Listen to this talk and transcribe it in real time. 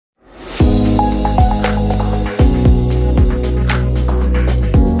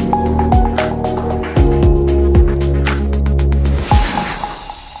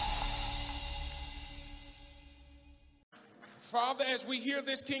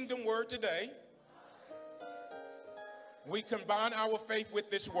this kingdom word today, we combine our faith with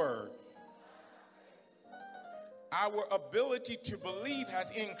this word. Our ability to believe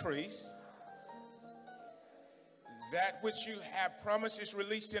has increased. That which you have promised is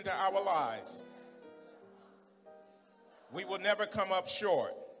released into our lives. We will never come up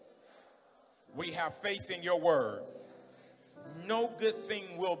short. We have faith in your word. No good thing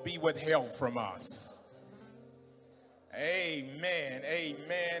will be withheld from us. Amen,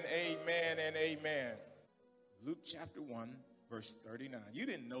 amen, amen, and amen. Luke chapter 1, verse 39. You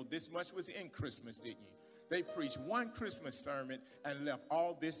didn't know this much was in Christmas, did you? They preached one Christmas sermon and left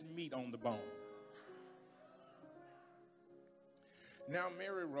all this meat on the bone. Now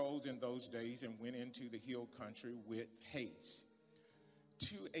Mary rose in those days and went into the hill country with haste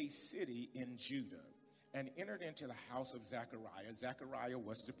to a city in Judah and entered into the house of Zechariah. Zechariah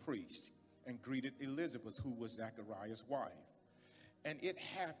was the priest, and greeted Elizabeth, who was Zechariah's wife. And it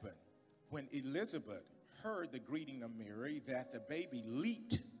happened when Elizabeth heard the greeting of Mary that the babe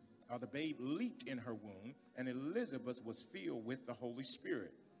leaped in her womb, and Elizabeth was filled with the Holy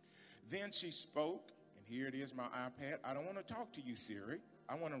Spirit. Then she spoke, and here it is, my iPad. I don't want to talk to you, Siri.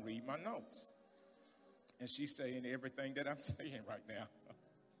 I want to read my notes. And she's saying everything that I'm saying right now.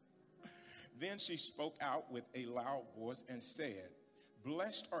 Then she spoke out with a loud voice and said,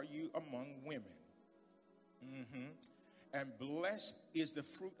 "Blessed are you among women, and blessed is the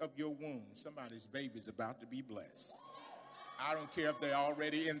fruit of your womb." Somebody's baby is about to be blessed. I don't care if they're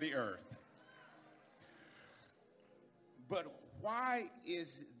already in the earth. But why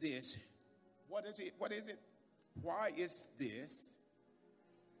is this? What is it? What is it? Why is this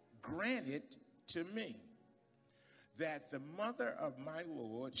granted to me, that the mother of my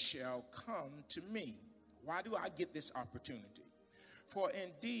Lord shall come to me? Why do I get this opportunity? For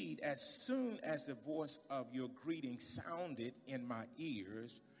indeed, as soon as the voice of your greeting sounded in my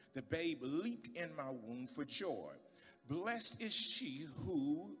ears, the babe leaped in my womb for joy. Blessed is she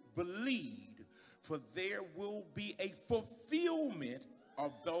who believed, for there will be a fulfillment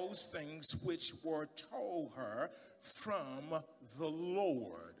of those things which were told her from the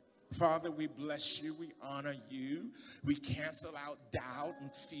Lord. Father, we bless you, we honor you. We cancel out doubt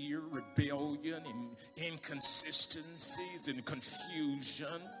and fear, rebellion and inconsistencies and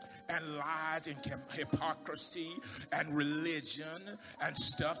confusion and lies and hypocrisy and religion and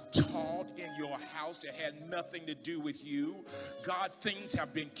stuff taught in your house that had nothing to do with you. God, things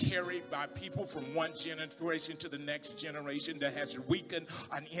have been carried by people from one generation to the next generation that has weakened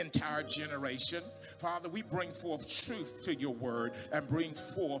an entire generation. Father, we bring forth truth to your word and bring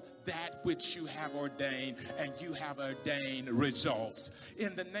forth that which you have ordained, and you have ordained results.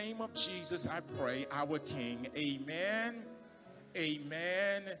 In the name of Jesus, I pray, our King. Amen,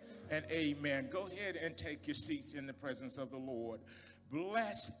 amen, and amen. Go ahead and take your seats in the presence of the Lord.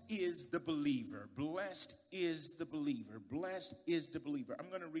 Blessed is the believer. Blessed is the believer. Blessed is the believer. I'm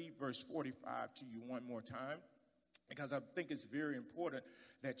going to read verse 45 to you one more time, because I think it's very important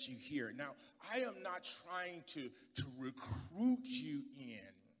that you hear it. Now, I am not trying to recruit you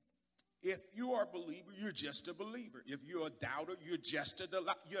in. If you are a believer, you're just a believer. If you're a doubter, you're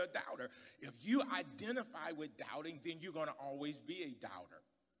a doubter. If you identify with doubting, then you're going to always be a doubter.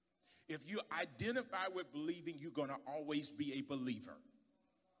 If you identify with believing, you're going to always be a believer.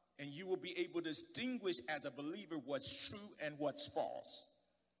 And you will be able to distinguish as a believer what's true and what's false.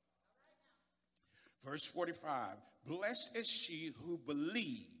 Verse 45, blessed is she who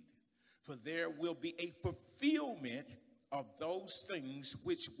believed, for there will be a fulfillment of those things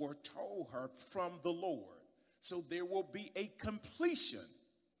which were told her from the Lord. So there will be a completion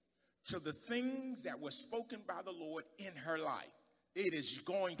to the things that were spoken by the Lord in her life. It is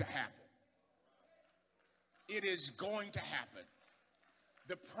going to happen. It is going to happen.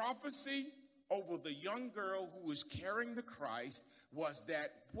 The prophecy over the young girl who was carrying the Christ was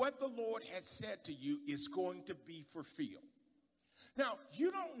that what the Lord had said to you is going to be fulfilled. Now,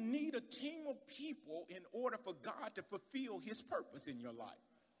 you don't need a team of people in order for God to fulfill his purpose in your life.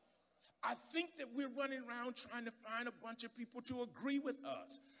 I think that we're running around trying to find a bunch of people to agree with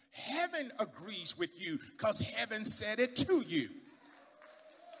us. Heaven agrees with you because heaven said it to you.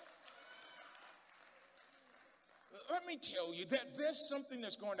 Let me tell you that there's something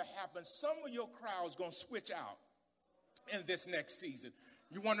that's going to happen. Some of your crowd's going to switch out in this next season.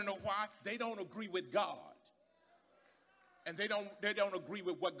 You want to know why? They don't agree with God. And they don't agree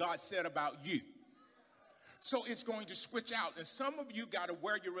with what God said about you. So it's going to switch out. And some of you got to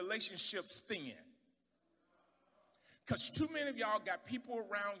wear your relationships thin. Because too many of y'all got people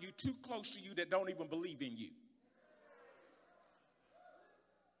around you too close to you that don't even believe in you.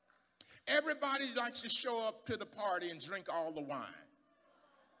 Everybody likes to show up to the party and drink all the wine.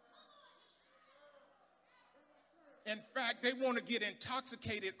 In fact, they want to get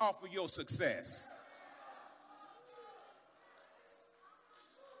intoxicated off of your success.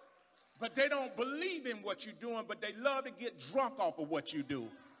 But they don't believe in what you're doing, but they love to get drunk off of what you do.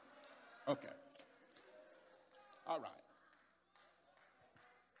 Okay. All right.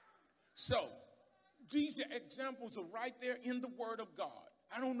 So, these examples are right there in the Word of God.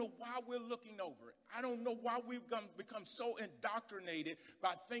 I don't know why we're looking over it. I don't know why we've become so indoctrinated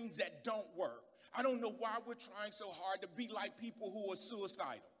by things that don't work. I don't know why we're trying so hard to be like people who are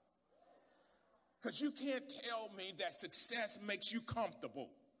suicidal. Because you can't tell me that success makes you comfortable.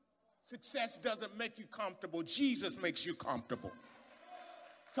 Success doesn't make you comfortable. Jesus makes you comfortable.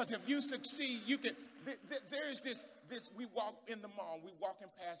 Because if you succeed, you can. There is this. We walk in the mall. We walking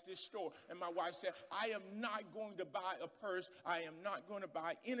past this store, and my wife said, "I am not going to buy a purse. I am not going to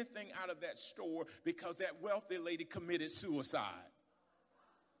buy anything out of that store because that wealthy lady committed suicide."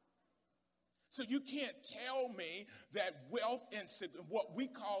 So you can't tell me that wealth and what we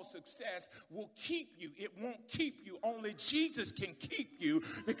call success will keep you. It won't keep you. Only Jesus can keep you,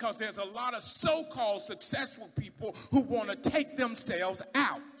 because there's a lot of so-called successful people who want to take themselves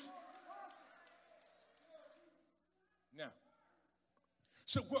out. Now,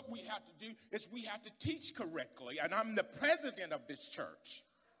 so what we have to do is we have to teach correctly. And I'm the president of this church.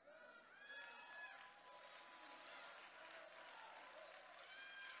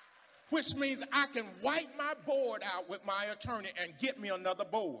 Which means I can wipe my board out with my attorney and get me another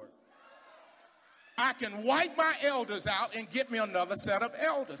board. I can wipe my elders out and get me another set of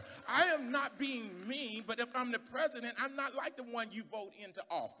elders. I am not being mean, but if I'm the president, I'm not like the one you vote into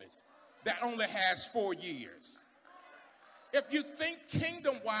office that only has 4 years. If you think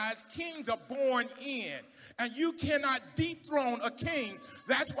kingdom-wise, kings are born in, and you cannot dethrone a king.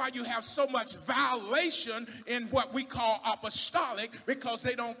 That's why you have so much violation in what we call apostolic, because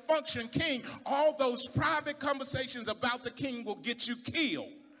they don't function king. All those private conversations about the king will get you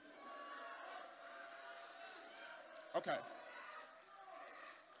killed. Okay.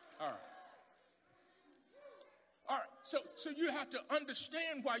 All right. All right, so you have to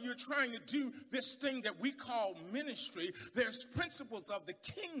understand why you're trying to do this thing that we call ministry. There's principles of the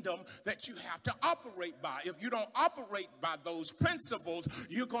kingdom that you have to operate by. If you don't operate by those principles,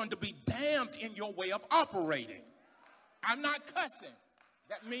 you're going to be damned in your way of operating. I'm not cussing.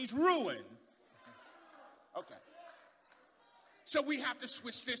 That means ruin. Okay. So we have to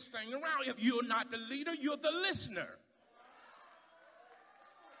switch this thing around. If you're not the leader, you're the listener.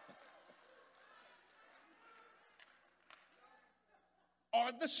 Or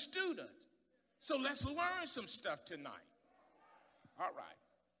the student. So let's learn some stuff tonight. All right.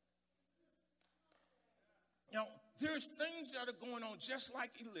 Now, there's things that are going on just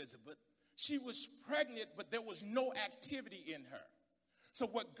like Elizabeth. She was pregnant, but there was no activity in her. So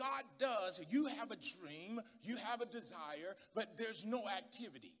what God does, you have a dream, you have a desire, but there's no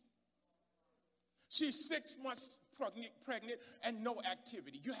activity. She's 6 months pregnant and no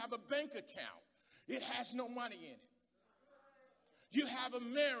activity. You have a bank account. It has no money in it. You have a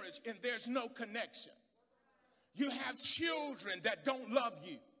marriage and there's no connection. You have children that don't love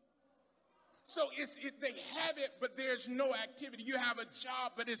you. So they have it, but there's no activity. You have a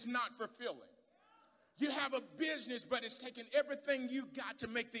job, but it's not fulfilling. You have a business, but it's taking everything you got to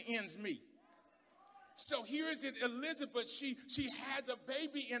make the ends meet. So here is it, Elizabeth, she has a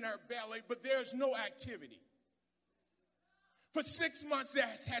baby in her belly, but there's no activity. For 6 months, there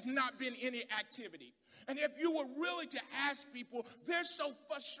has not been any activity. And if you were really to ask people, they're so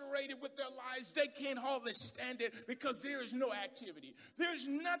frustrated with their lives, they can't hardly stand it because there is no activity. There's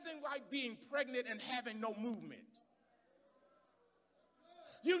nothing like being pregnant and having no movement.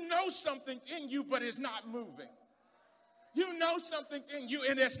 You know something's in you, but it's not moving. You know something's in you,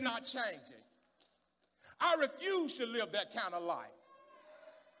 and it's not changing. I refuse to live that kind of life.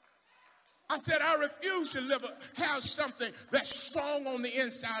 I said, I refuse to have something that's strong on the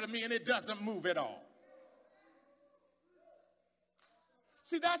inside of me and it doesn't move at all.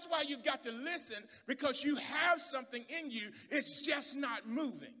 See, that's why you got to listen, because you have something in you, it's just not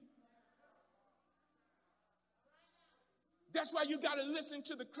moving. That's why you got to listen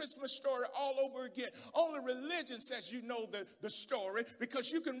to the Christmas story all over again. Only religion says you know the story,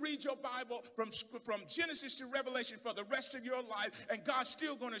 because you can read your Bible from Genesis to Revelation for the rest of your life, and God's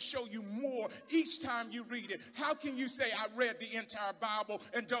still going to show you more each time you read it. How can you say, I read the entire Bible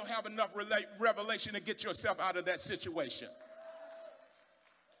and don't have enough revelation to get yourself out of that situation?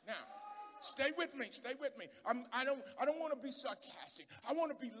 Now, Stay with me. Stay with me. I don't want to be sarcastic. I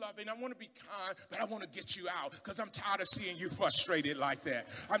want to be loving. I want to be kind, but I want to get you out because I'm tired of seeing you frustrated like that.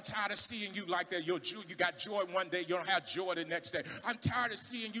 I'm tired of seeing you like that. You got joy one day, you don't have joy the next day. I'm tired of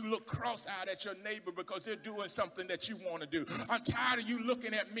seeing you look cross-eyed at your neighbor because they're doing something that you want to do. I'm tired of you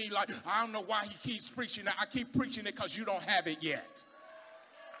looking at me like, I don't know why he keeps preaching that. I keep preaching it because you don't have it yet.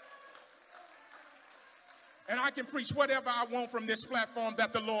 And I can preach whatever I want from this platform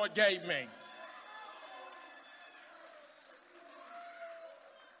that the Lord gave me.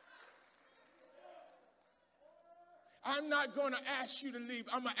 I'm not going to ask you to leave.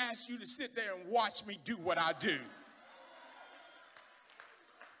 I'm going to ask you to sit there and watch me do what I do.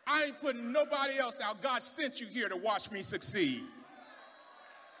 I ain't putting nobody else out. God sent you here to watch me succeed.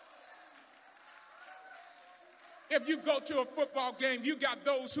 If you go to a football game, you got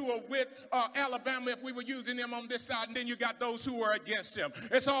those who are with Alabama, if we were using them on this side, and then you got those who are against them.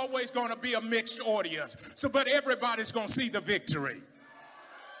 It's always going to be a mixed audience. So, but everybody's going to see the victory.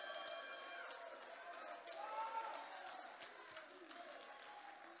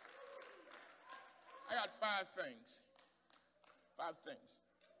 I got 5 things. 5 things.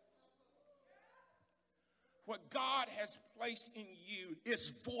 What God has placed in you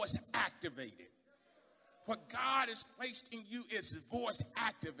is voice activated. What God has placed in you is voice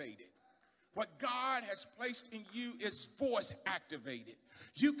activated. What God has placed in you is voice activated.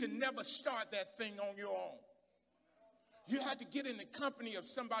 You can never start that thing on your own. You have to get in the company of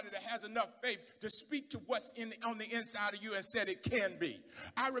somebody that has enough faith to speak to what's on the inside of you and said it can be.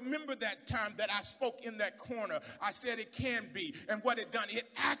 I remember that time that I spoke in that corner. I said it can be. And what it done, it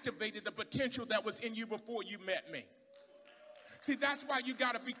activated the potential that was in you before you met me. See, that's why you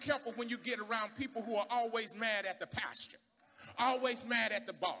got to be careful when you get around people who are always mad at the pastor, always mad at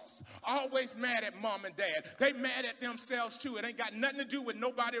the boss, always mad at mom and dad. They mad at themselves too. It ain't got nothing to do with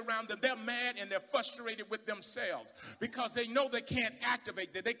nobody around them. They're mad and they're frustrated with themselves because they know they can't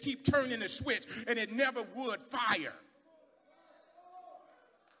activate that. They keep turning the switch and it never would fire.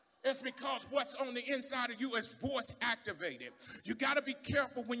 It's because what's on the inside of you is voice activated. You got to be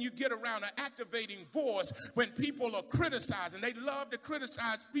careful when you get around an activating voice when people are criticizing. They love to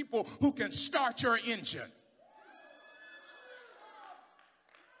criticize people who can start your engine.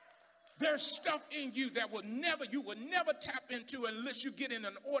 There's stuff in you that you will never tap into unless you get in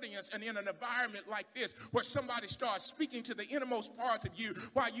an audience and in an environment like this where somebody starts speaking to the innermost parts of you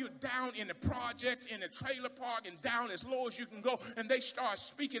while you're down in the projects, in the trailer park, and down as low as you can go, and they start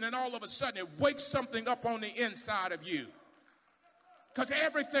speaking, and all of a sudden it wakes something up on the inside of you. Because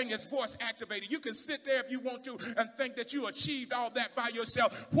everything is voice activated. You can sit there if you want to and think that you achieved all that by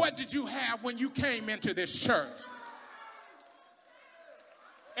yourself. What did you have when you came into this church?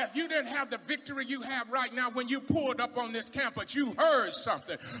 If you didn't have the victory you have right now when you pulled up on this campus, you heard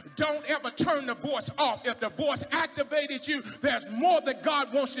something. Don't ever turn the voice off. If the voice activated you, there's more that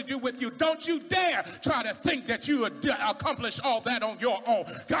God wants to do with you. Don't you dare try to think that you would accomplish all that on your own.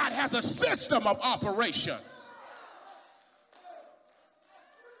 God has a system of operation.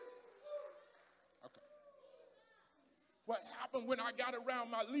 What happened when I got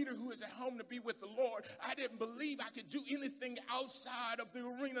around my leader who is at home to be with the Lord, I didn't believe I could do anything outside of the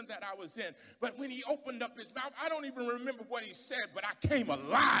arena that I was in. But when he opened up his mouth, I don't even remember what he said, but I came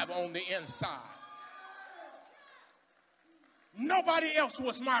alive on the inside. Nobody else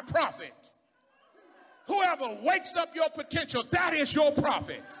was my prophet. Whoever wakes up your potential, that is your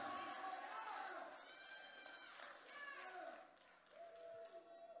prophet.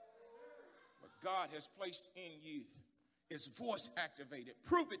 What God has placed in you is voice activated.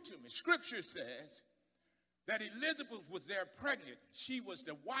 Prove it to me. Scripture says that Elizabeth was there pregnant. She was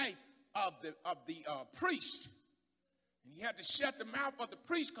the wife of the priest. And he had to shut the mouth of the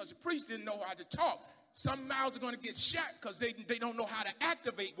priest because the priest didn't know how to talk. Some mouths are going to get shut because they don't know how to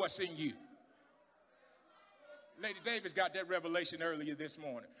activate what's in you. Lady Davis got that revelation earlier this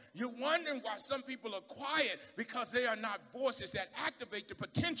morning. You're wondering why some people are quiet because they are not voices that activate the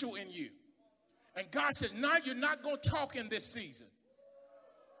potential in you. And God says, now you're not going to talk in this season.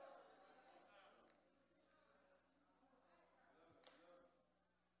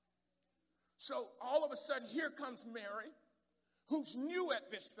 So all of a sudden, here comes Mary, who's new at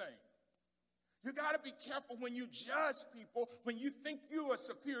this thing. You got to be careful when you judge people, when you think you are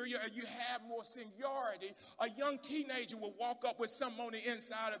superior and you have more seniority. A young teenager will walk up with something on the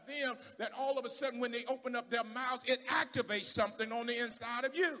inside of them that all of a sudden when they open up their mouths, it activates something on the inside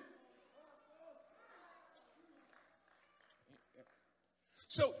of you.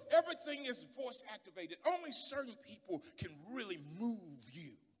 So everything is voice activated. Only certain people can really move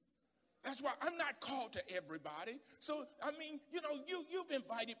you. That's why I'm not called to everybody. So, I mean, you've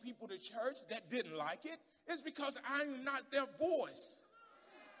invited people to church that didn't like it. It's because I'm not their voice.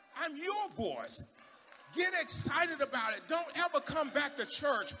 I'm your voice. Get excited about it. Don't ever come back to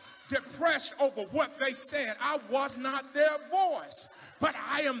church depressed over what they said. I was not their voice. But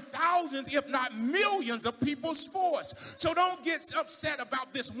I am thousands, if not millions, of people's voice. So don't get upset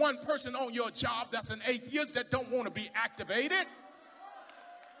about this one person on your job that's an atheist that don't want to be activated.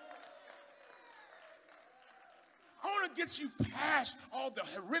 I want to get you past all the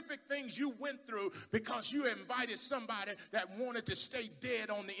horrific things you went through because you invited somebody that wanted to stay dead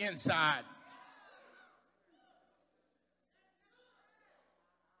on the inside.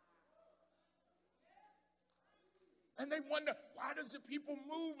 And they wonder, why does the people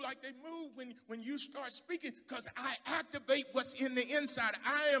move like they move when you start speaking? Because I activate what's in the inside.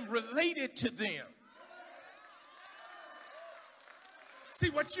 I am related to them. See,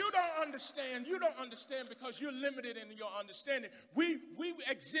 what you don't understand because you're limited in your understanding. We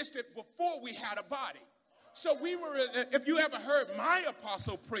existed before we had a body. So we were, if you ever heard my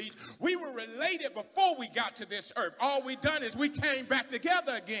apostle preach, we were related before we got to this earth. All we done is we came back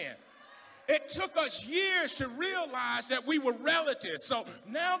together again. It took us years to realize that we were relatives. So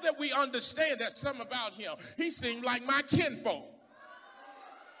now that we understand that something about him, he seemed like my kinfolk.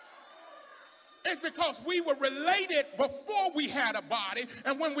 It's because we were related before we had a body.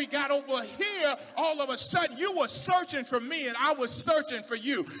 And when we got over here, all of a sudden you were searching for me and I was searching for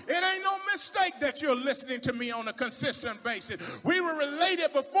you. It ain't no mistake that you're listening to me on a consistent basis. We were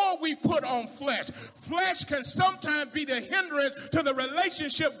related before we put on flesh. Flesh can sometimes be the hindrance to the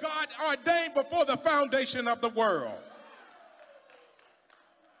relationship God ordained before the foundation of the world.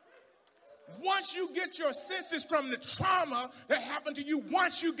 Once you get your senses from the trauma that happened to you,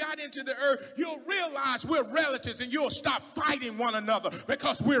 once you got into the earth, you'll realize we're relatives and you'll stop fighting one another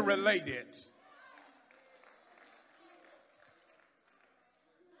because we're related.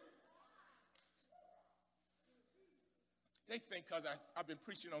 They think because I've been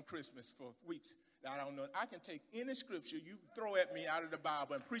preaching on Christmas for weeks that I don't know. I can take any scripture you throw at me out of the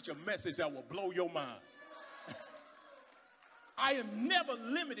Bible and preach a message that will blow your mind. I am never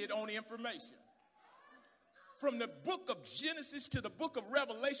limited on the information. From the book of Genesis to the book of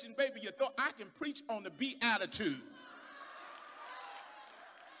Revelation, baby, you thought I can preach on the Beatitudes.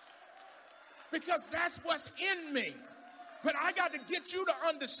 Because that's what's in me. But I got to get you to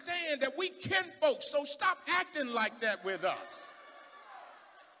understand that we kinfolk, so stop acting like that with us.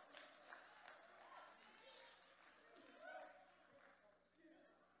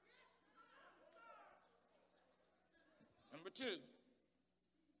 Number two,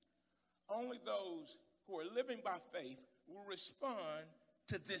 only those who are living by faith will respond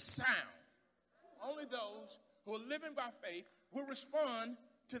to this sound. Only those who are living by faith will respond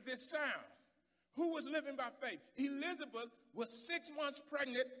to this sound. Who was living by faith? Elizabeth was 6 months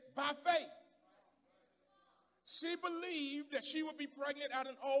pregnant by faith. She believed that she would be pregnant at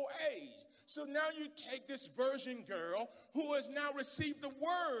an old age. So now you take this virgin girl who has now received the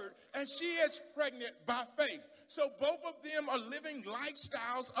word and she is pregnant by faith. So both of them are living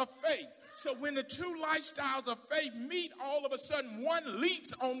lifestyles of faith. So when the two lifestyles of faith meet, all of a sudden one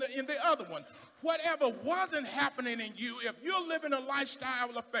leaps in the other one. Whatever wasn't happening in you, if you're living a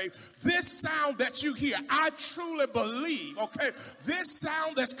lifestyle of faith, this sound that you hear, I truly believe, okay, this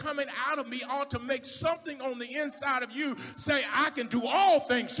sound that's coming out of me ought to make something on the inside of you say, I can do all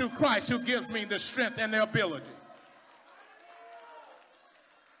things through Christ who gives me the strength and the ability.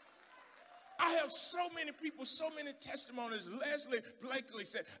 I have so many people, so many testimonies. Leslie Blakely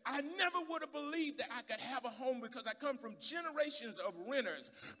said, I never would have believed that I could have a home because I come from generations of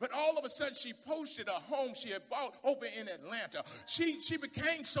renters. But all of a sudden she posted a home she had bought over in Atlanta. She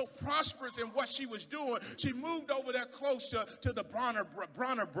became so prosperous in what she was doing. She moved over there close to the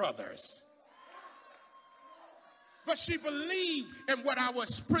Bronner brothers. But she believed in what I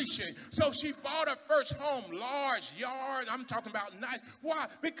was preaching. So she bought her first home, large yard. I'm talking about nice. Why?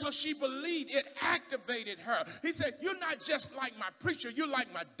 Because she believed it activated her. He said, you're not just like my preacher, you're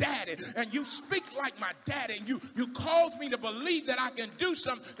like my daddy. And you speak like my daddy. And you cause me to believe that I can do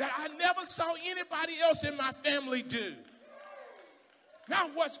something that I never saw anybody else in my family do. Now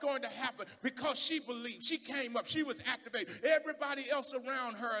what's going to happen? Because she believed, she came up, she was activated. Everybody else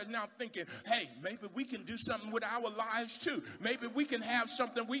around her is now thinking, hey, maybe we can do something with our lives too. Maybe we can have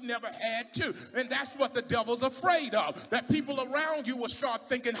something we never had too. And that's what the devil's afraid of, that people around you will start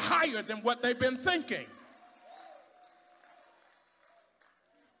thinking higher than what they've been thinking.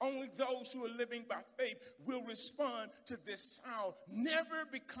 Only those who are living by faith will respond to this sound. Never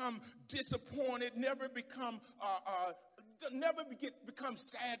become disappointed, never become never become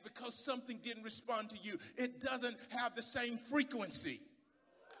sad because something didn't respond to you. It doesn't have the same frequency.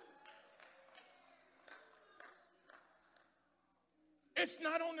 It's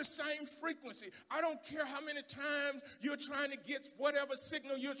not on the same frequency. I don't care how many times you're trying to get whatever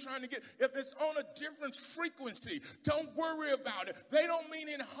signal you're trying to get. If it's on a different frequency, don't worry about it. They don't mean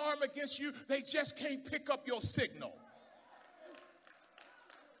any harm against you. They just can't pick up your signal.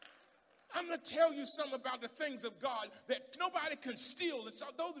 I'm going to tell you something about the things of God that nobody can steal. It's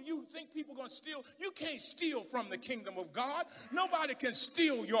those of you who think people are going to steal, you can't steal from the kingdom of God. Nobody can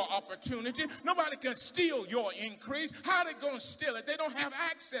steal your opportunity. Nobody can steal your increase. How are they going to steal it? They don't have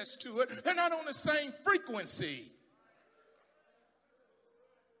access to it. They're not on the same frequency.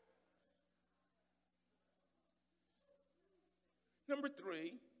 Number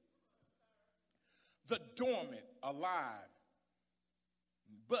 3, the dormant, alive,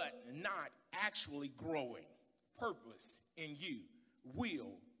 but not actually growing purpose in you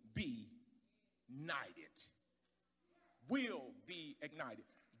will be ignited. Will be ignited.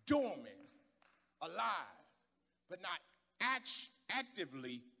 Dormant, alive, but not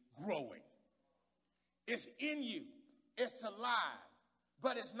actively growing. It's in you. It's alive,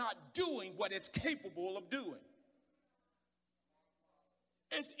 but it's not doing what it's capable of doing.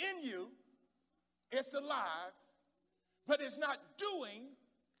 It's in you. It's alive, but it's not doing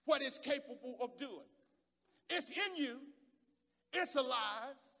what it's capable of doing. It's in you, it's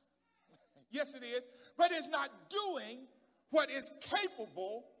alive, yes it is, but it's not doing what it's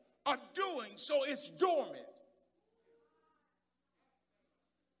capable of doing, so it's dormant.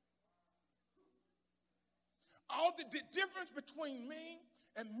 All the difference between me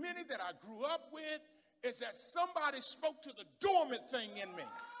and many that I grew up with is that somebody spoke to the dormant thing in me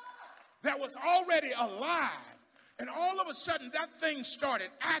that was already alive. And all of a sudden, that thing started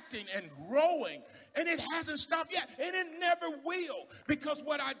acting and growing. And it hasn't stopped yet. And it never will. Because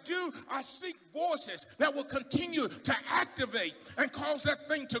what I do, I seek voices that will continue to activate and cause that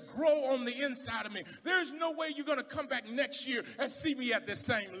thing to grow on the inside of me. There's no way you're going to come back next year and see me at the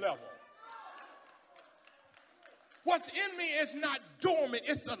same level. What's in me is not dormant.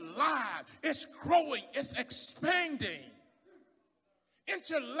 It's alive. It's growing. It's expanding.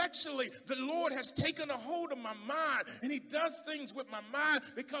 Intellectually, the Lord has taken a hold of my mind, and he does things with my mind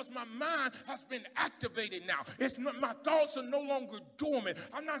because my mind has been activated now. My thoughts are no longer dormant.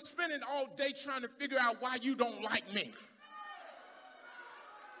 I'm not spending all day trying to figure out why you don't like me,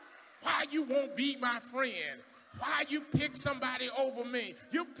 why you won't be my friend, why you pick somebody over me.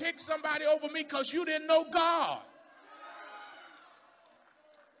 You picked somebody over me because you didn't know God.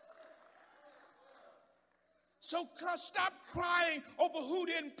 So stop crying over who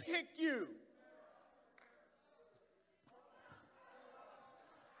didn't pick you.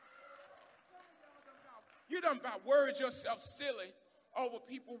 You done about worried yourself silly over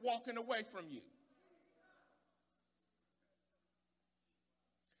people walking away from you.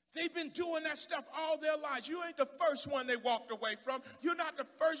 They've been doing that stuff all their lives. You ain't the first one they walked away from. You're not the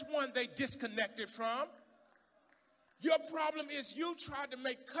first one they disconnected from. Your problem is you tried to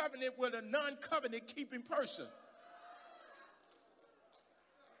make covenant with a non-covenant keeping person.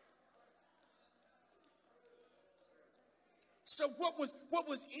 So what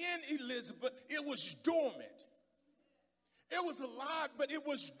was in Elizabeth, it was dormant. It was alive, but it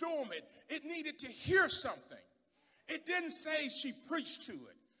was dormant. It needed to hear something. It didn't say she preached to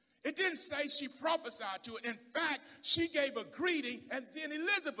it. It didn't say she prophesied to it. In fact, she gave a greeting, and then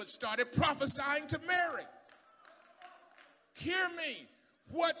Elizabeth started prophesying to Mary. Hear me.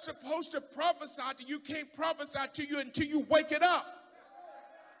 What's supposed to prophesy to you can't prophesy to you until you wake it up.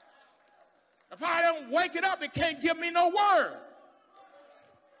 If I don't wake it up, it can't give me no word.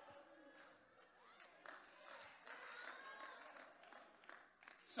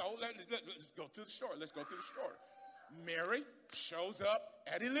 So let's go through the story. Let's go through the story. Mary shows up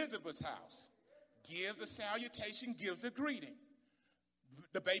at Elizabeth's house, gives a salutation, gives a greeting.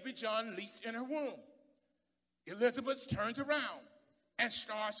 The baby John leaps in her womb. Elizabeth turns around and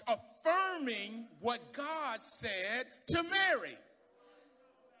starts affirming what God said to Mary.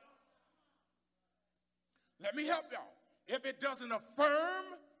 Let me help y'all. If it doesn't affirm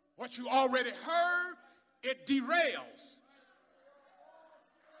what you already heard, it derails.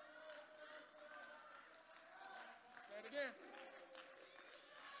 Say it again.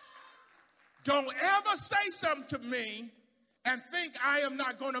 Don't ever say something to me and think I am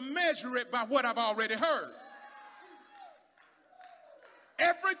not going to measure it by what I've already heard.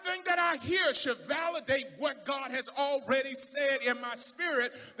 Everything that I hear should validate what God has already said in my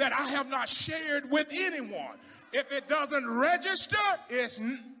spirit that I have not shared with anyone. If it doesn't register, it's...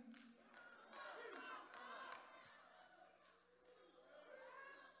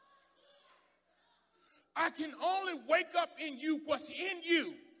 I can only wake up in you what's in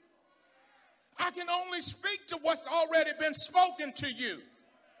you. I can only speak to what's already been spoken to you.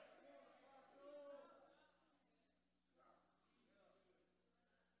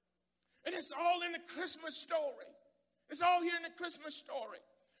 And it's all in the Christmas story. It's all here in the Christmas story.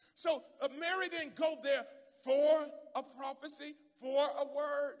 So Mary didn't go there for a prophecy, for a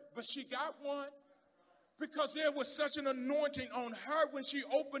word, but she got one. Because there was such an anointing on her when she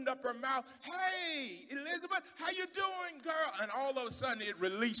opened up her mouth. Hey, Elizabeth, how you doing, girl? And all of a sudden it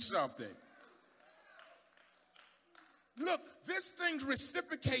released something. Look, this thing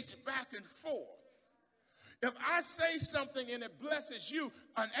reciprocates back and forth. If I say something and it blesses you,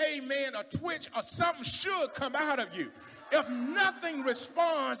 an amen, a twitch, or something should come out of you. If nothing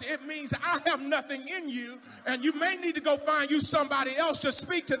responds, it means I have nothing in you, and you may need to go find you somebody else to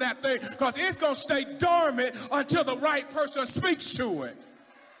speak to that thing, because it's going to stay dormant until the right person speaks to it.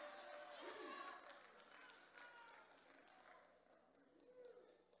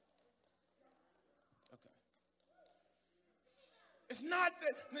 Okay. It's not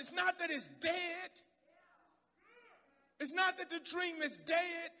that it's dead. It's not that the dream is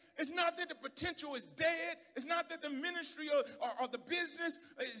dead. It's not that the potential is dead. It's not that the ministry or the business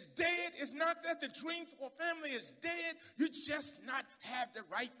is dead. It's not that the dream for family is dead. You just not have the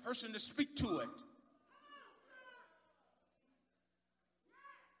right person to speak to it.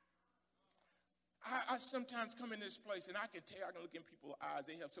 I sometimes come in this place and I can tell, I can look in people's eyes.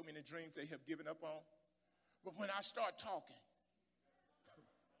 They have so many dreams they have given up on. But when I start talking,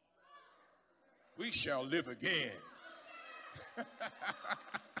 we shall live again.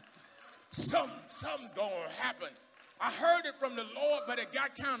 Something gonna happen. I heard it from the Lord, but it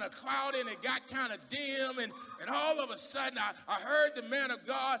got kind of cloudy and it got kind of dim, and all of a sudden I heard the man of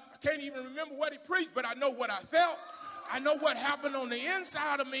God. I can't even remember what he preached, but I know what I felt. I know what happened on the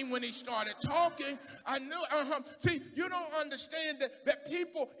inside of me when he started talking. I knew, See, you don't understand that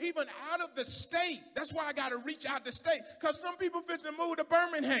people, even out of the state, that's why I got to reach out the state, because some people fit to move to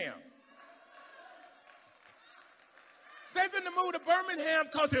Birmingham. They've been to move to Birmingham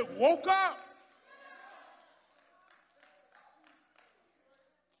because it woke up.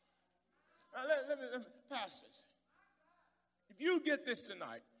 Now, let me, pastors, if you get this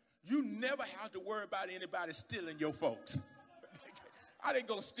tonight, you never have to worry about anybody stealing your folks. I didn't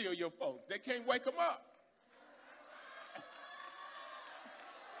go steal your folks. They can't wake them up.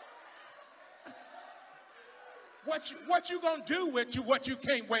 What you gonna do with what you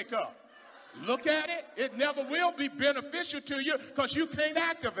can't wake up? Look at it. It never will be beneficial to you because you can't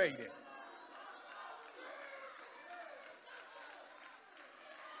activate it.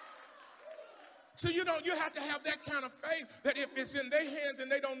 So you have to have that kind of faith that if it's in their hands and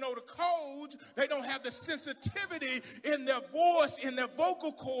they don't know the codes, they don't have the sensitivity in their voice, in their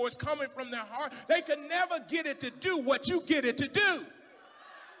vocal cords coming from their heart, they can never get it to do what you get it to do.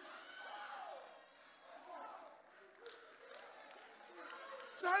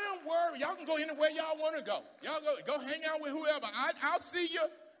 So I don't worry. Y'all can go anywhere y'all want to go. Y'all go hang out with whoever. I'll see you.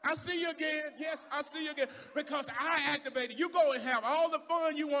 I'll see you again. Yes, I'll see you again. Because I activated. You go and have all the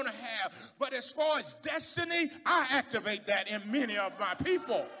fun you want to have. But as far as destiny, I activate that in many of my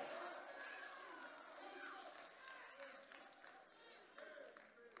people.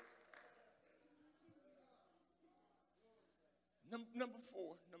 Number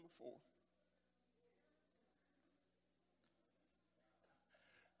four.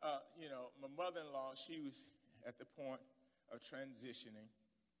 My mother-in-law, she was at the point of transitioning,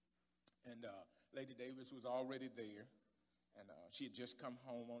 and Lady Davis was already there, and she had just come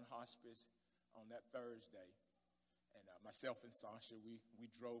home on hospice on that Thursday, and myself and Sasha, we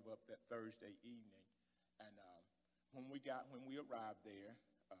drove up that Thursday evening, and when we arrived there,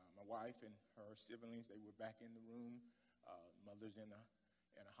 my wife and her siblings, they were back in the room. Mother's in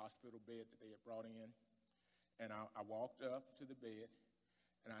a hospital bed that they had brought in, and I walked up to the bed.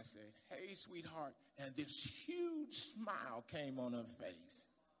 And I said, "Hey, sweetheart." And this huge smile came on her face.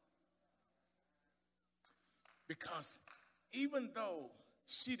 Because even though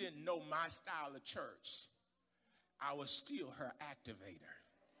she didn't know my style of church, I was still her activator.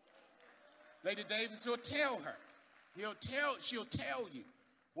 Lady Davis will tell her. She'll tell you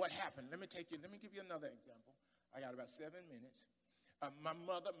what happened. Let me give you another example. I got about 7 minutes.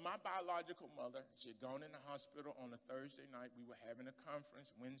 My biological mother, she had gone in the hospital on a Thursday night. We were having a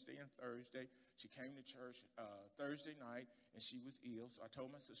conference Wednesday and Thursday. She came to church Thursday night, and she was ill. So I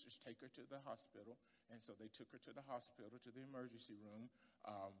told my sisters, take her to the hospital. And so they took her to the hospital, to the emergency room.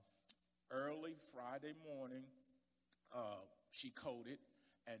 Early Friday morning, she coded,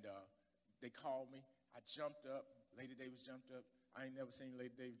 and they called me. I jumped up. Lady Davis jumped up. I ain't never seen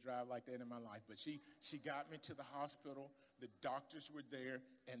Lady Davis drive like that in my life. But she got me to the hospital. The doctors were there,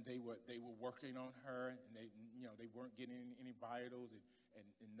 and they were working on her, and they weren't getting any vitals,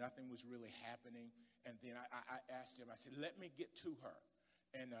 and nothing was really happening. And then I asked them, I said, let me get to her.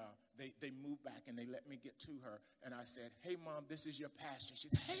 And they moved back, and they let me get to her. And I said, hey, Mom, this is your pastor. She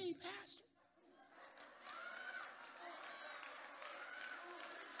said, hey, Pastor.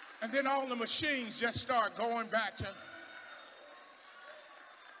 And then all the machines just start going back to.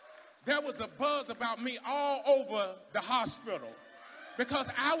 There was a buzz about me all over the hospital because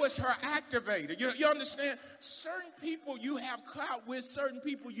I was her activator. You understand? Certain people you have clout with, certain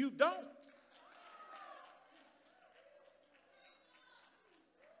people you don't.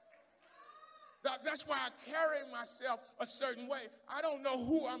 That's why I carry myself a certain way. I don't know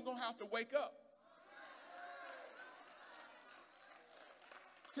who I'm going to have to wake up.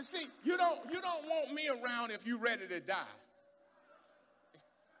 Because see, you don't want me around if you're ready to die.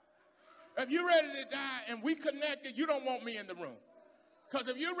 If you're ready to die and we connected, you don't want me in the room. Because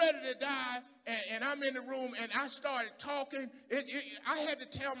if you're ready to die and I'm in the room and I started talking, I had to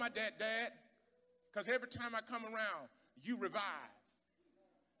tell my dad, because every time I come around, you revive.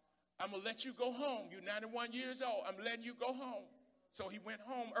 I'm going to let you go home. You're 91 years old. I'm letting you go home. So he went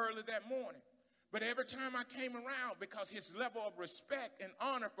home early that morning. But every time I came around, because his level of respect and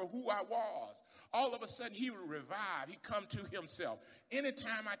honor for who I was, all of a sudden he would revive. He'd come to himself.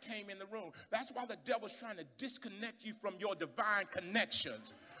 Anytime I came in the room, that's why the devil's trying to disconnect you from your divine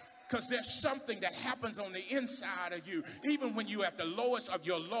connections. Because there's something that happens on the inside of you. Even when you're at the lowest of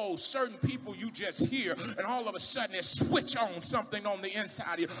your lows, certain people you just hear, and all of a sudden they switch on something on the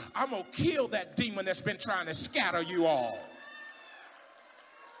inside of you. I'm going to kill that demon that's been trying to scatter you all.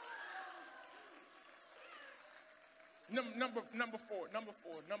 Number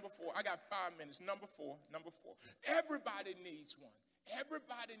four. I got 5 minutes. Number four. Everybody needs one.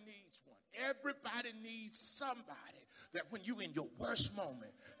 Everybody needs one. Everybody needs somebody that when you're in your worst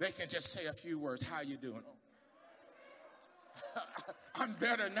moment, they can just say a few words. How you doing? I'm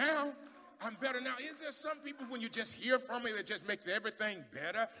better now. Is there some people when you just hear from me that just makes everything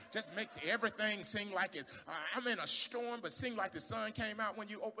better? Just makes everything seem like it's, I'm in a storm, but seem like the sun came out when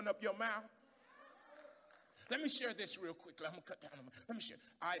you open up your mouth? Let me share this real quickly. I'm going to cut down. Let me share.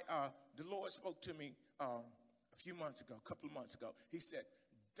 The Lord spoke to me a couple of months ago. He said,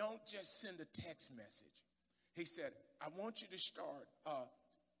 don't just send a text message. He said, I want you to start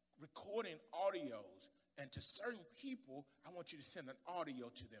recording audios. And to certain people, I want you to send an audio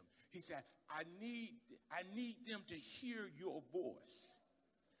to them. He said, I need them to hear your voice.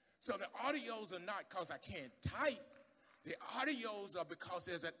 So the audios are not because I can't type. The audios are because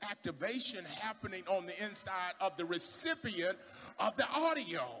there's an activation happening on the inside of the recipient of the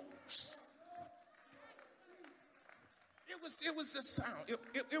audios. It was the sound.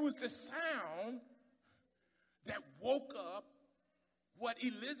 It was the sound that woke up what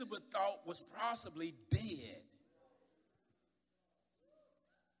Elizabeth thought was possibly dead.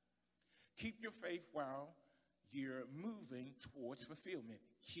 Keep your faith while you're moving towards fulfillment.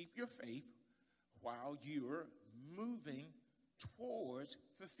 Keep your faith while you're moving towards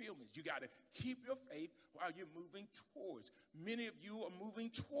fulfillment. You got to keep your faith while you're moving towards. Many of you are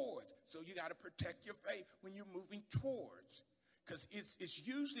moving towards, so you got to protect your faith when you're moving towards. Because it's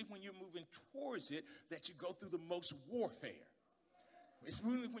usually when you're moving towards it that you go through the most warfare. It's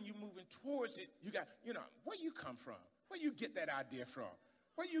really when you're moving towards it, you got, where you come from? Where you get that idea from?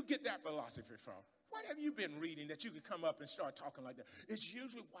 Where you get that philosophy from? What have you been reading that you could come up and start talking like that? It's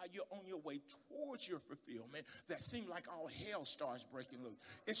usually while you're on your way towards your fulfillment that seems like all hell starts breaking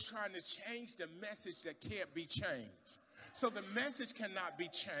loose. It's trying to change the message that can't be changed. So the message cannot be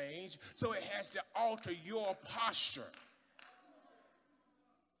changed, so it has to alter your posture.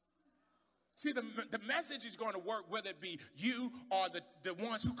 See, the message is going to work whether it be you or the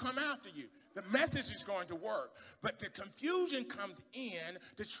ones who come after you. The message is going to work. But the confusion comes in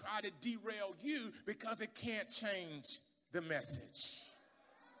to try to derail you because it can't change the message.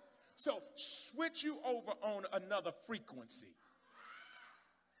 So switch you over on another frequency.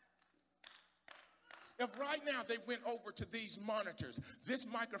 If right now they went over to these monitors,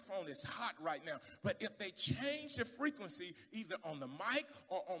 this microphone is hot right now, but if they change the frequency either on the mic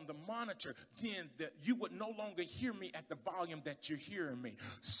or on the monitor, then you would no longer hear me at the volume that you're hearing me.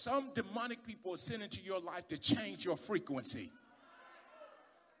 Some demonic people are sent into your life to change your frequency.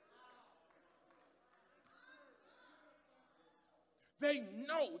 They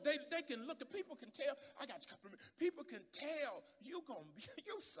know, they can look at, people can tell. I got a couple of minutes. People can tell you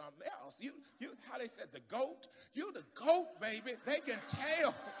something else. You how they said the goat? You the goat, baby. They can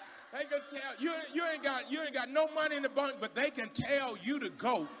tell. They can tell you ain't got no money in the bank, but they can tell you to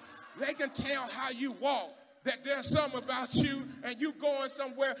go. They can tell how you walk, that there's something about you and you going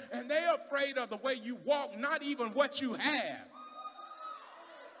somewhere, and they're afraid of the way you walk, not even what you have.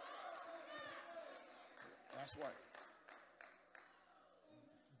 That's what.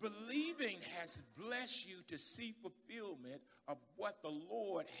 Believing has blessed you to see fulfillment of what the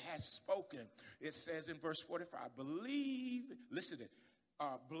Lord has spoken. It says in verse 45, believe, listen to it,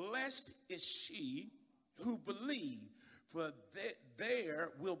 blessed is she who believe, for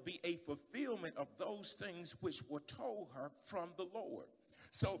there will be a fulfillment of those things which were told her from the Lord.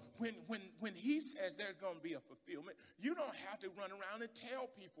 So when he says there's going to be a fulfillment, you don't have to run around and tell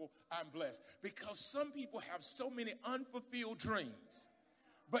people I'm blessed, because some people have so many unfulfilled dreams.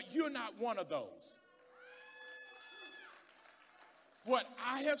 But you're not one of those. What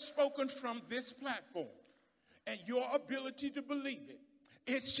I have spoken from this platform and your ability to believe it,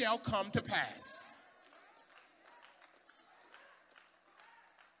 it shall come to pass.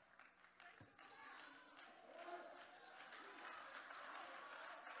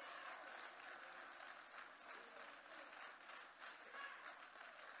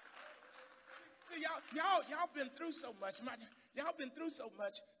 See, y'all been through so much. Y'all been through so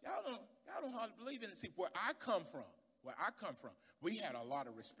much. Y'all don't hardly believe in it. See, where I come from, we had a lot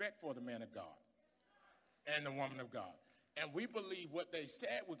of respect for the man of God and the woman of God. And we believe what they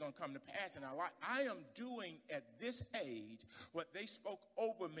said was going to come to pass in our life. I am doing at this age what they spoke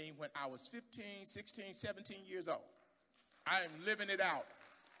over me when I was 15, 16, 17 years old. I am living it out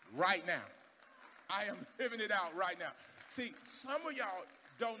right now. I am living it out right now. See, some of y'all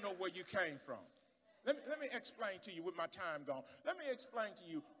don't know where you came from. Let me explain to you with my time gone. Let me explain to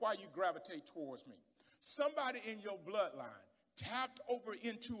you why you gravitate towards me. Somebody in your bloodline tapped over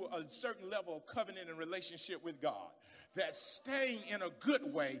into a certain level of covenant and relationship with God that's staying in a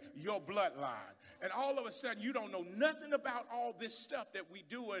good way your bloodline. And all of a sudden you don't know nothing about all this stuff that we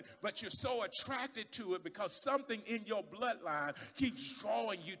doing, but you're so attracted to it because something in your bloodline keeps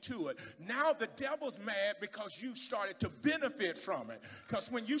drawing you to it. Now the devil's mad because you started to benefit from it. Because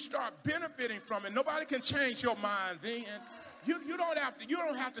when you start benefiting from it, nobody can change your mind then. You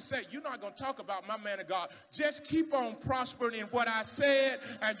don't have to say, you're not going to talk about my man of God. Just keep on prospering in what I said,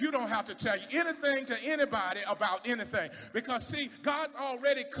 and you don't have to tell you anything to anybody about anything. Because, see, God's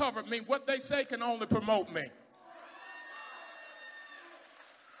already covered me. What they say can only promote me.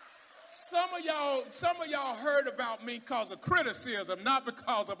 Some of y'all heard about me because of criticism, not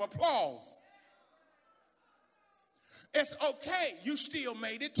because of applause. It's okay. You still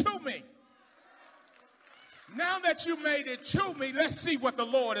made it to me. Now that you made it to me, let's see what the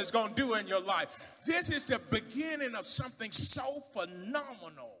Lord is going to do in your life. This is the beginning of something so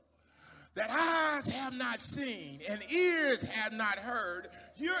phenomenal that eyes have not seen and ears have not heard.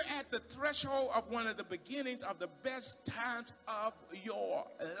 You're at the threshold of one of the beginnings of the best times of your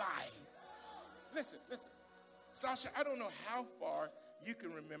life. Listen. Sasha, I don't know how far you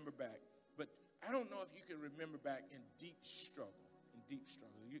can remember back, but I don't know if you can remember back in deep struggle. Do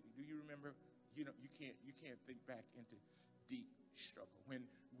you remember? You can't think back into deep struggle when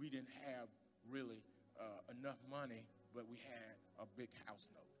we didn't have really enough money, but we had a big house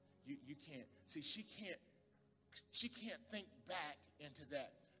note. You can't see. She can't think back into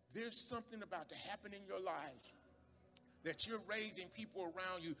that. There's something about to happen in your lives that you're raising people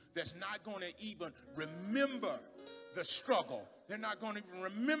around you that's not going to even remember the struggle. They're not going to even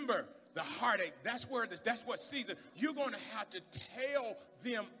remember the heartache. That's what season. You're going to have to tell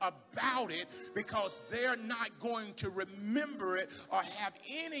them about it because they're not going to remember it or have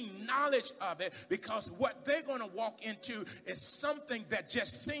any knowledge of it, because what they're going to walk into is something that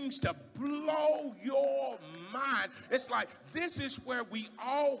just seems to blow your mind. It's like, this is where we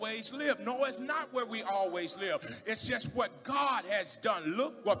always live. No, it's not where we always live. It's just what God has done.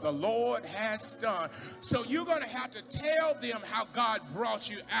 Look what the Lord has done. So you're going to have to tell them how God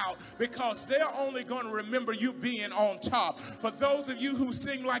brought you out, because they're only going to remember you being on top. For those of you who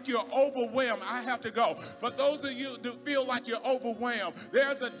seem like you're overwhelmed, I have to go. For those of you who feel like you're overwhelmed,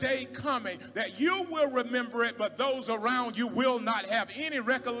 there's a day coming that you will remember it, but those around you will not have any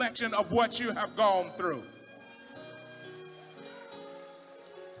recollection of what you have gone through.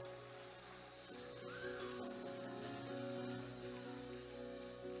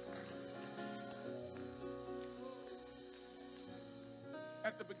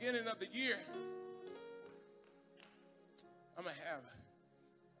 At the beginning of the year, I'm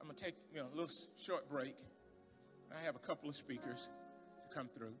gonna take a little short break. I have a couple of speakers to come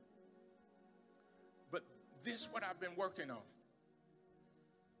through. But this what I've been working on.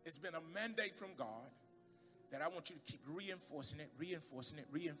 It's been a mandate from God that I want you to keep reinforcing it.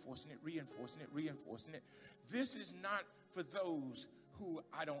 This is not for those who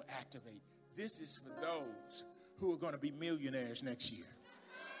I don't activate. This is for those who are going to be millionaires next year.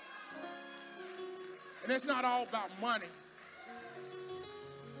 And it's not all about money.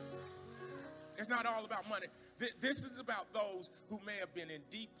 It's not all about money. This is about those who may have been in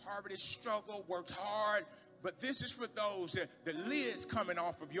deep poverty, struggle, worked hard, but this is for those that the lid's coming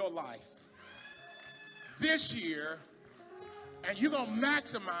off of your life this year, and you're going to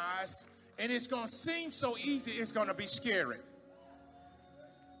maximize, and it's going to seem so easy, it's going to be scary.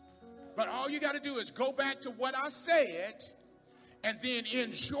 But all you got to do is go back to what I said and then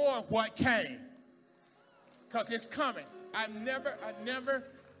enjoy what came, because it's coming. I never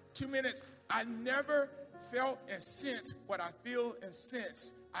felt and sensed what I feel and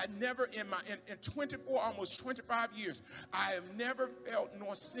sense. I never in 24, almost 25 years, I have never felt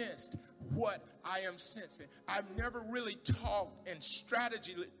nor sensed what I am sensing. I've never really talked in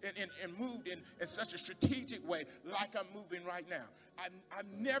strategy and moved in such a strategic way like I'm moving right now. I've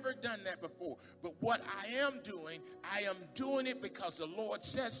never done that before. But what I am doing it because the Lord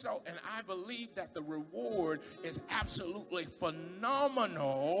says so, and I believe that the reward is absolutely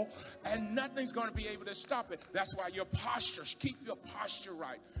phenomenal, and nothing's going to be able to stop it. That's why your postures, keep your posture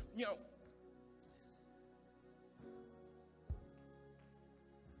right. You know,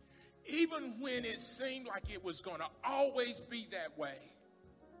 even when it seemed like it was going to always be that way,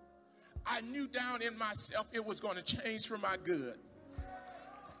 I knew down in myself it was going to change for my good.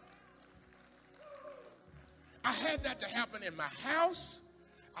 I had that to happen in my house.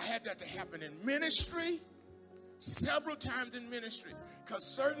 I had that to happen in ministry, several times in ministry, because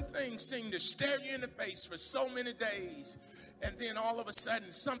certain things seem to stare you in the face for so many days, and then all of a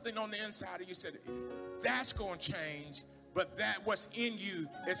sudden something on the inside of you said, that's going to change. But that what's in you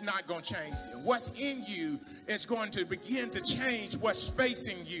is not going to change. What's in you is going to begin to change what's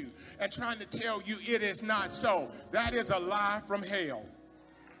facing you and trying to tell you it is not so. That is a lie from hell.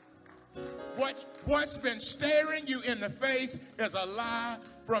 What's been staring you in the face is a lie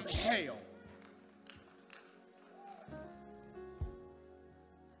from hell.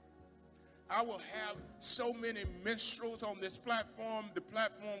 I will have so many minstrels on this platform, the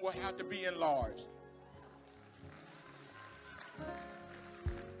platform will have to be enlarged.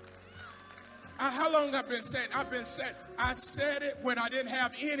 How long I've been saying? I said it when I didn't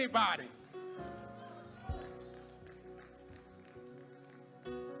have anybody.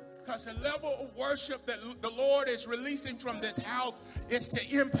 Because the level of worship that the Lord is releasing from this house is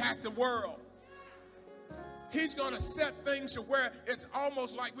to impact the world. He's going to set things to where it's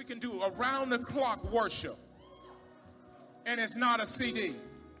almost like we can do around-the-clock worship. And it's not a CD.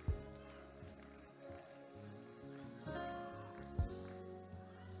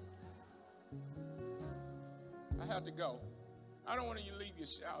 I have to go. I don't want to leave you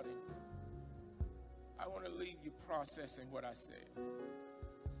shouting. I want to leave you processing what I said.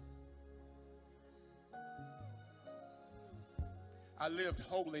 I lived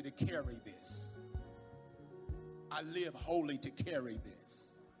wholly to carry this. I live wholly to carry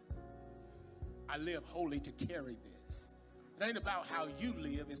this. I live wholly to carry this. It ain't about how you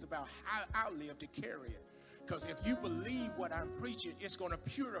live. It's about how I live to carry it. Because if you believe what I'm preaching, it's going to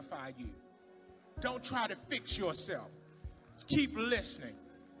purify you. Don't try to fix yourself. Keep listening.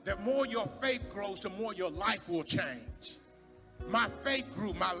 The more your faith grows, the more your life will change. My faith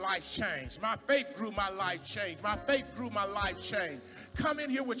grew, my life changed. My faith grew, my life changed. My faith grew, my life changed. Come in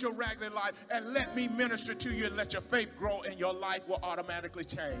here with your regular life and let me minister to you and let your faith grow and your life will automatically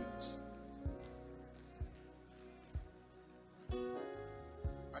change.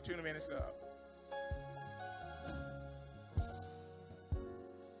 My 2 minutes up.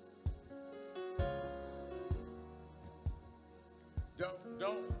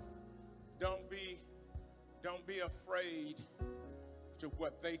 Don't be afraid to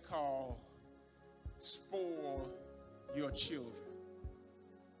what they call spoil your children.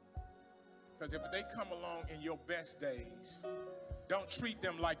 Because if they come along in your best days, don't treat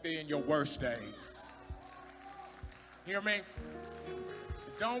them like they're in your worst days. Hear me?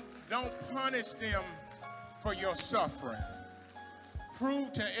 Don't punish them for your suffering.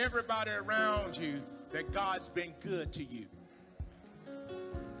 Prove to everybody around you that God's been good to you.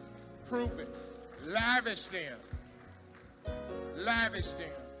 Prove it. Lavish them. Lavish them.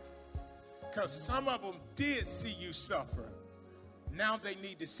 Because some of them did see you suffer. Now they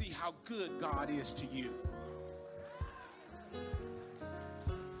need to see how good God is to you.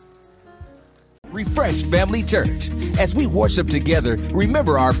 Refresh Family Church. As we worship together,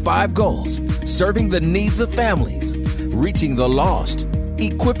 remember our 5 goals: serving the needs of families, reaching the lost,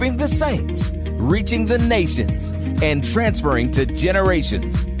 equipping the saints, reaching the nations, and transferring to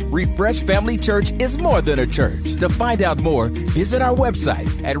generations. Refresh Family Church is more than a church. To find out more, visit our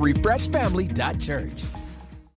website at refreshfamily.church.